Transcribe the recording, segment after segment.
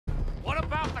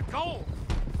gold.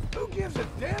 Who gives a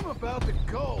damn about the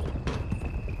gold?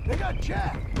 They got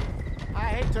Jack. I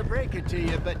hate to break it to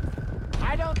you, but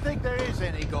I don't think there is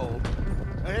any gold.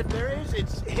 Or if there is,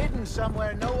 it's hidden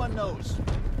somewhere no one knows.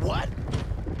 What?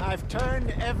 I've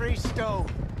turned every stone.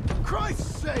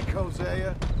 Christ's sake,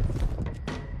 Hosea.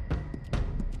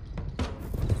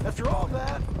 After all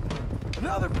that,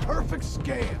 another perfect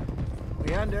scam.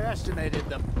 We underestimated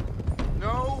them.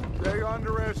 No, they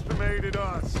underestimated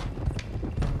us.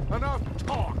 Enough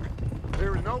talk.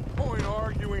 There is no point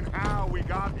arguing how we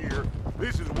got here.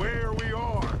 This is where we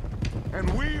are. And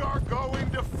we are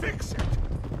going to fix it.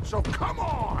 So come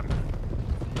on!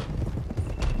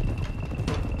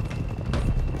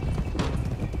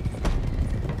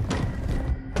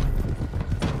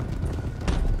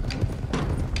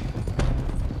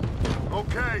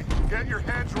 Okay, get your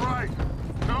heads right.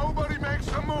 Nobody makes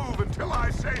a move until I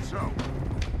say so.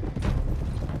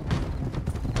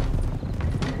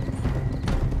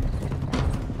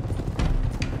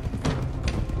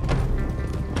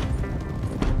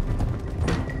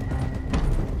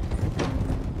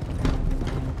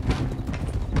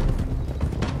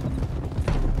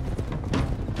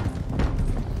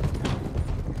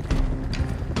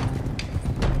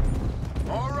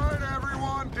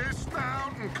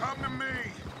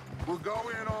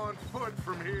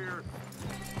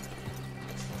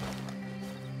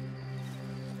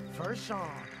 First Sean,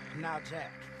 now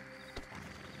Jack.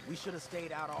 We should have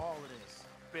stayed out of all of this.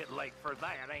 Bit late for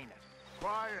that, ain't it?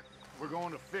 Quiet. We're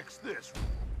going to fix this.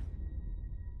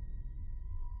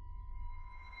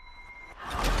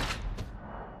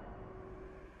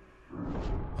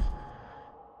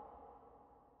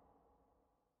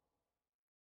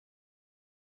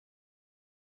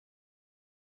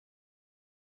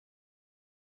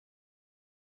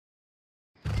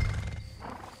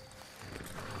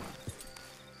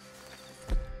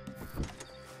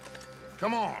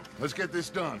 Come on, let's get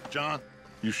this done. John,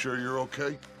 you sure you're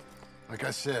okay? Like I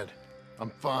said,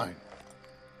 I'm fine.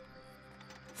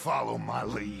 Follow my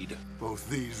lead. Both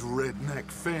these redneck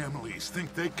families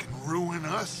think they can ruin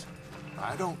us?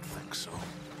 I don't think so.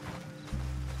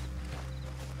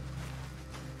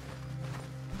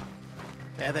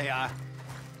 There they are.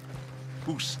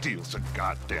 Who steals a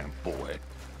goddamn boy?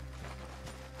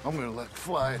 I'm gonna let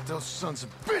fly at those sons of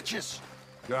bitches!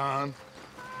 John,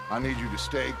 I need you to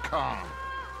stay calm.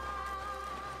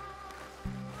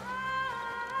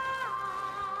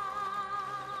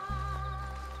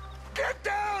 Get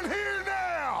down here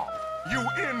now, you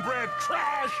inbred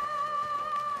trash!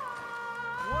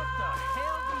 What the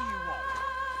hell do you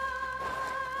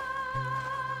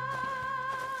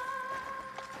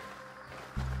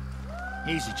want?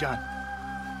 Easy, John.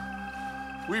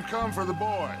 We've come for the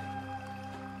boy.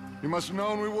 You must have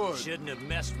known we would. Shouldn't have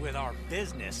messed with our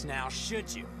business now,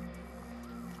 should you?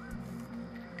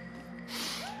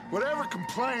 Whatever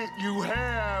complaint you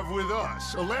have with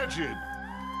us, alleged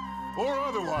or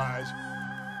otherwise,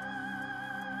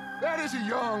 that is a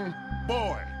young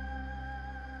boy.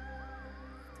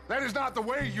 That is not the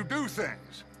way you do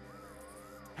things.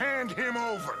 Hand him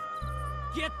over.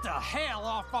 Get the hell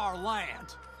off our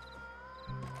land!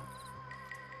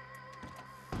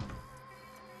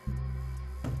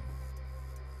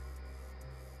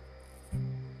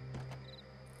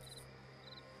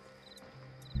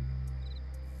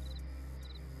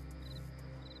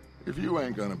 If you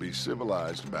ain't gonna be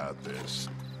civilized about this...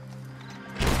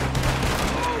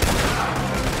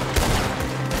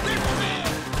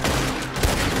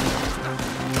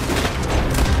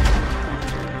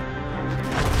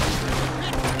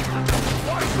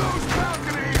 Watch those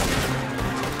balconies!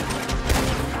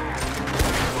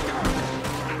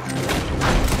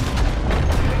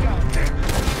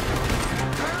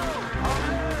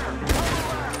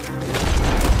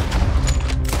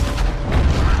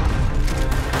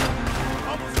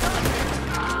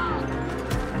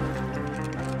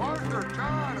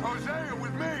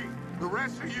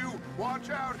 Watch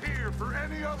out here for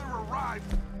any other arrivals.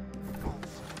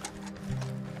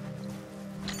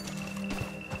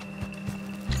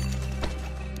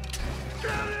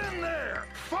 Get in there!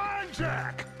 Find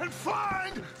Jack! And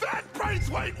find that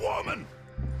Braithwaite woman!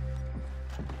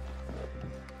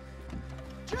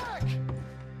 Jack!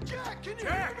 Jack, can you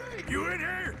Jack, hear me? you in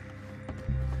here?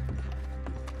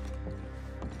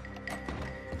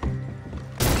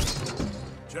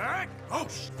 Jack? Oh,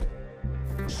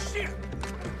 shit!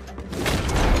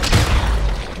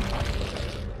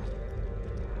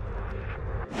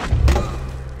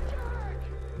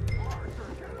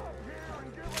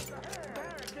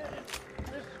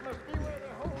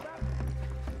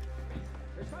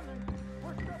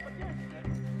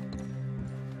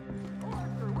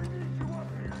 Arthur, we need you up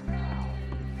here now!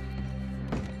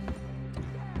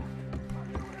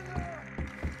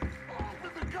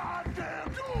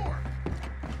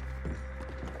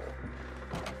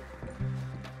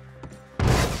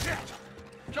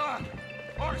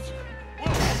 Arthur,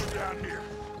 we'll hold them down here.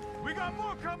 We got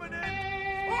more coming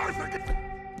in! Arthur, get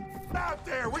out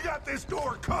there! We got this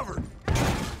door covered!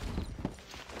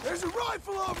 There's a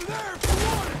rifle over there if you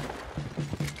want it!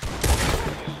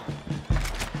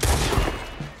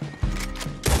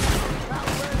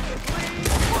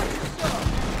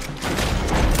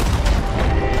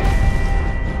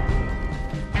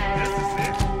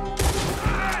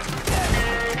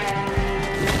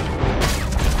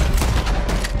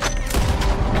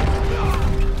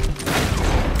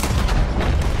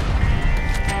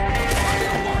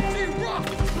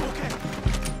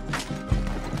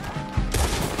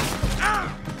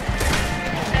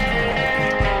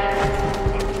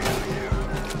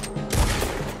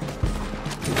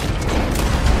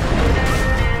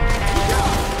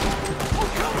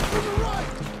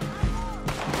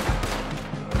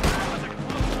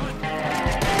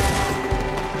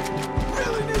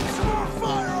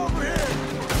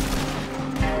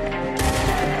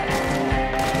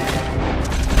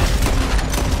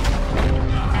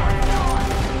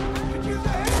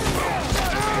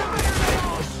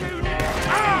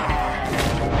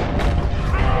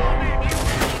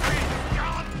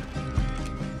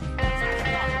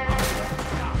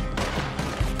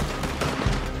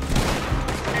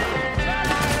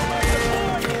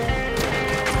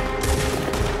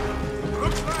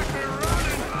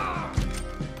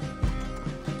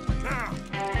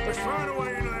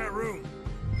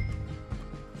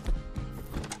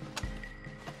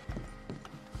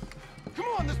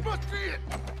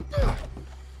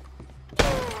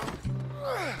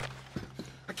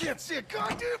 I can't see a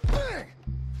goddamn thing!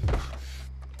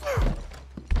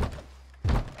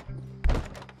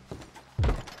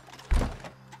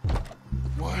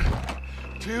 One,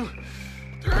 two,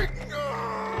 three.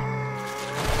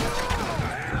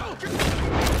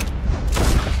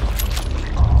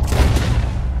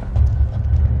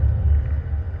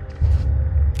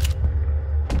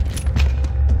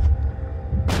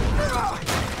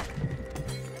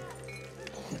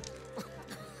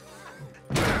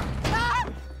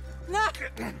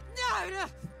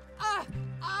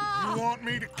 You want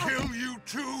me to kill you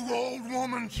too, old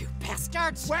woman? You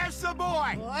bastards! Where's the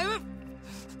boy?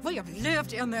 We have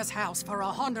lived in this house for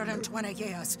 120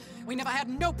 years. We never had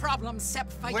no problems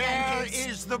except for Where Yankees.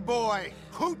 is the boy?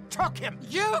 Who took him?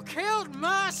 You killed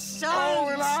my son! Oh,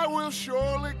 and I will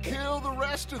surely kill the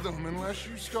rest of them unless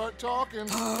you start talking.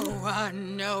 Oh, I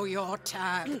know your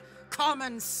type.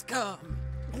 Common scum.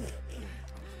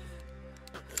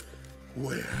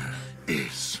 Where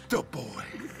is the boy?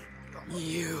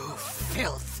 You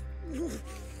filth.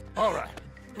 All right,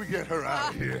 we get her out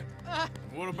of here.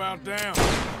 What about them?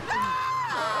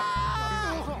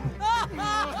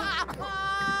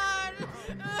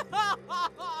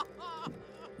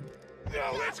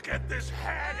 Now let's get this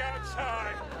hag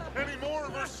outside. Any more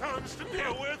of her sons to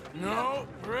deal with? No,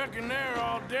 reckon they're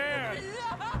all dead.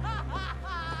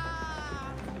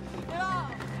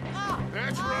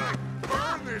 That's right.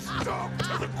 Burn this dump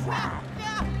to the ground.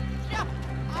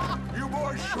 You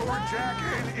boys short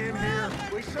jacket in here.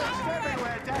 We searched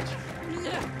everywhere, Dutch.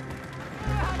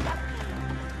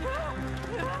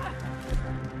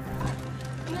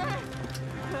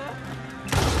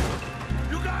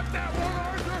 You got that one,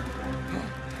 Arthur?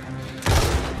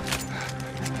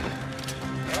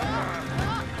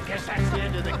 Guess that's the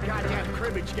end of the goddamn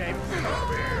cribbage game. Come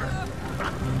here.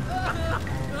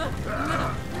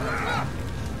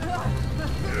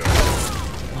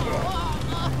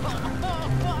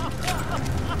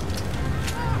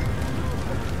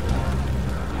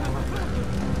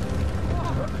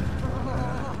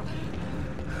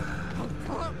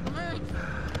 Put me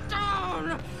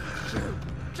down! You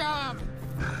damn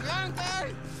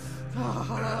Yankee!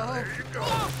 There you go.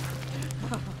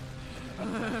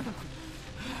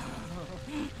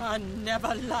 I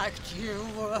never liked you.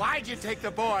 Why'd you take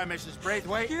the boy, Mrs.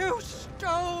 Braithwaite? You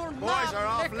stole my Boys are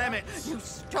off liquor. limits. You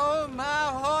stole my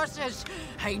horses.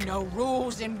 Ain't no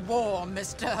rules in war,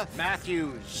 mister.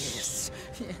 Matthews.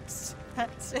 Yes,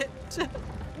 that's it.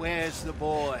 Where's the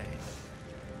boy?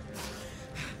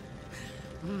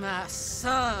 My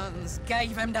sons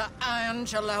gave him to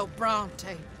Angelo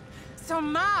Bronte. So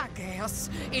my guess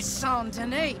is Saint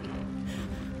Denis.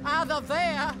 Either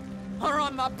there or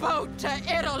on the boat to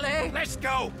Italy. Let's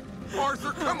go.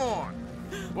 Arthur, come on.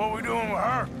 What we doing with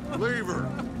her? Leave her.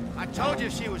 I told you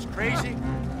she was crazy.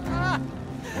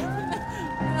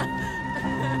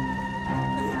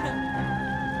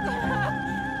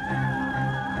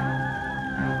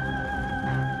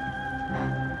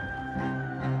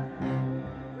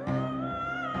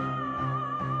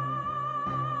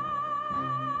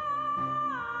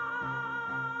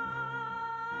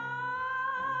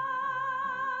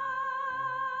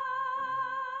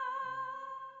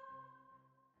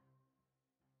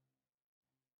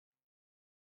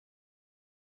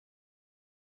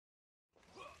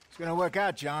 It's gonna work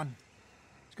out, John.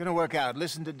 It's gonna work out.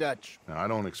 Listen to Dutch. Now, I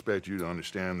don't expect you to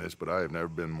understand this, but I have never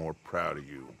been more proud of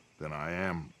you than I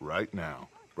am right now,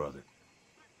 brother.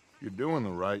 You're doing the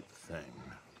right thing.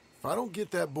 If I don't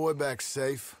get that boy back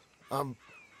safe,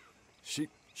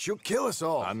 she'll kill us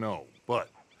all. I know, but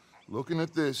looking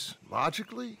at this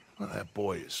logically, well, that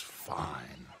boy is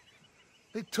fine.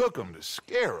 They took him to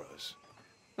scare us.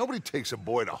 Nobody takes a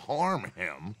boy to harm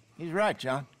him. He's right,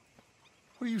 John.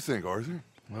 What do you think, Arthur?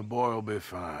 The boy will be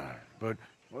fine. But,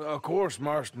 well, of course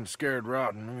Marston's scared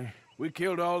rotten. I mean, we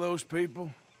killed all those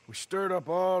people. We stirred up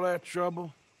all that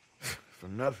trouble. For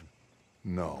nothing.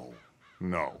 No,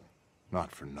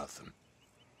 not for nothing.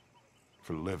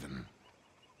 For living.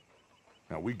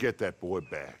 Now, we get that boy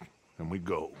back, and we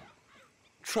go.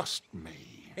 Trust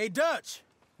me. Hey, Dutch,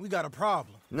 we got a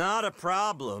problem. Not a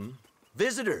problem.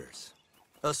 Visitors.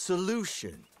 A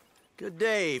solution. Good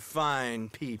day, fine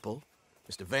people.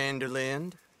 Mr. Van der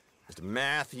Linde, Mr.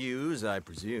 Matthews, I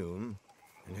presume.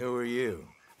 And who are you?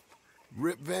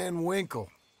 Rip Van Winkle.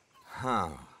 Huh.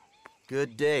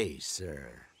 Good day, sir.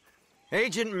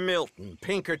 Agent Milton,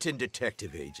 Pinkerton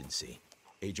Detective Agency.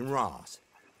 Agent Ross.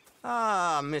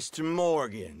 Ah, Mr.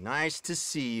 Morgan, nice to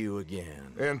see you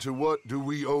again. And to what do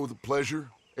we owe the pleasure,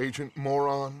 Agent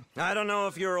Moron? I don't know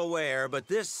if you're aware, but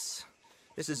this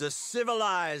is a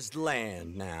civilized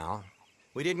land now.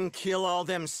 We didn't kill all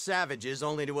them savages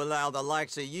only to allow the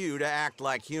likes of you to act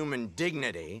like human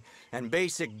dignity, and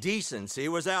basic decency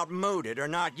was outmoded or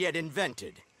not yet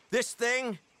invented. This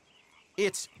thing,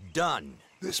 it's done.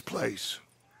 This place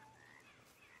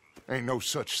ain't no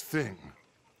such thing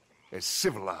as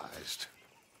civilized.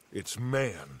 It's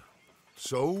man,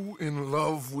 so in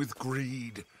love with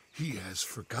greed, he has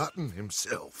forgotten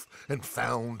himself and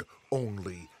found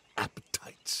only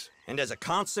appetites. And as a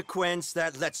consequence,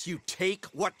 that lets you take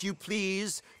what you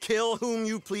please, kill whom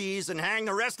you please, and hang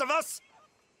the rest of us?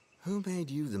 Who made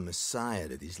you the messiah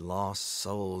to these lost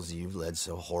souls you've led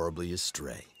so horribly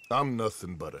astray? I'm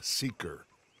nothing but a seeker,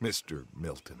 Mr.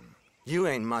 Milton. You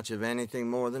ain't much of anything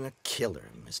more than a killer,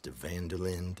 Mr. Van der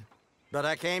Linde. But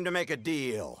I came to make a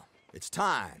deal. It's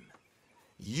time.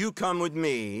 You come with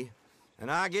me,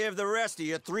 and I give the rest of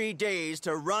you 3 days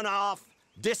to run off,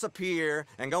 disappear,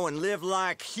 and go and live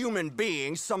like human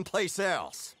beings someplace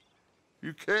else.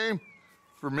 You came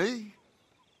for me?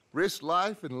 Risk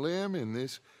life and limb in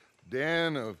this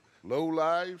den of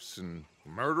lowlifes and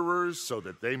murderers so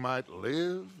that they might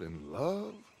live and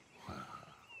love?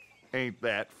 Ain't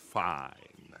that fine?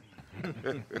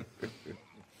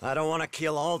 I don't want to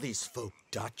kill all these folk,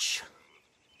 Dutch.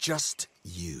 Just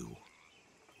you.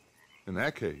 In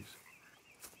that case,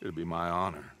 it'd be my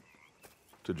honor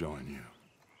to join you.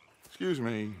 Excuse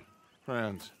me,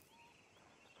 friends.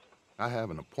 I have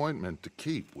an appointment to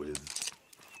keep with...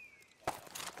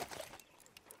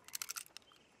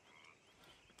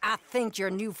 I think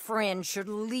your new friend should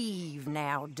leave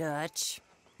now, Dutch.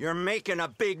 You're making a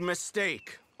big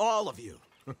mistake. All of you.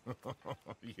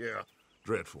 Yeah,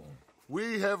 dreadful.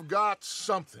 We have got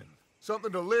something.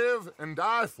 Something to live and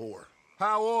die for.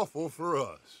 How awful for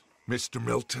us. Mr.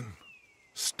 Milton,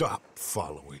 stop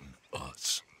following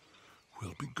us.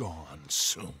 We'll be gone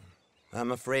soon.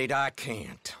 I'm afraid I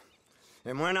can't.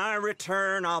 And when I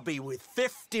return, I'll be with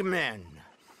 50 men.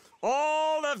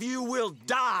 All of you will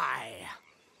die.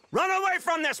 Run away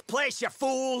from this place, you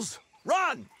fools!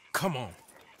 Run! Come on.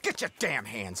 Get your damn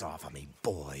hands off of me,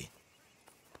 boy.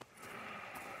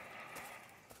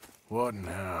 What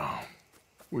now?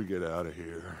 We get out of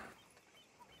here.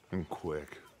 And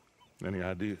quick. Any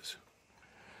ideas?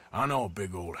 I know a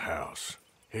big old house,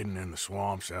 hidden in the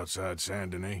swamps outside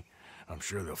Saint Denis. I'm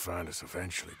sure they'll find us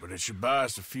eventually, but it should buy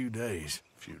us a few days.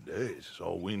 A few days is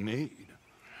all we need.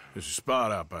 There's a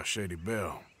spot out by Shady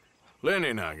Bell. Lenny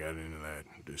and I got into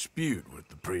that dispute with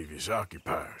the previous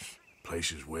occupiers.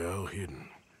 Place is well hidden.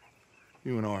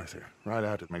 You and Arthur, ride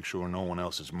out to make sure no one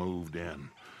else has moved in.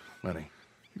 Lenny,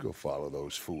 you go follow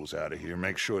those fools out of here.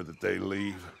 Make sure that they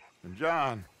leave. And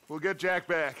John, we'll get Jack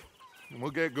back, and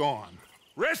we'll get going.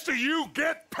 Rest of you,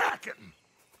 get packing!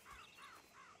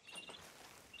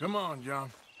 Come on,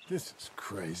 John. This is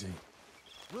crazy.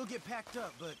 We'll get packed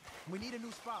up, but we need a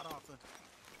new spot, Arthur.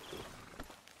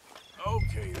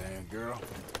 Okay then, girl.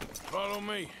 Follow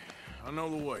me. I know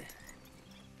the way.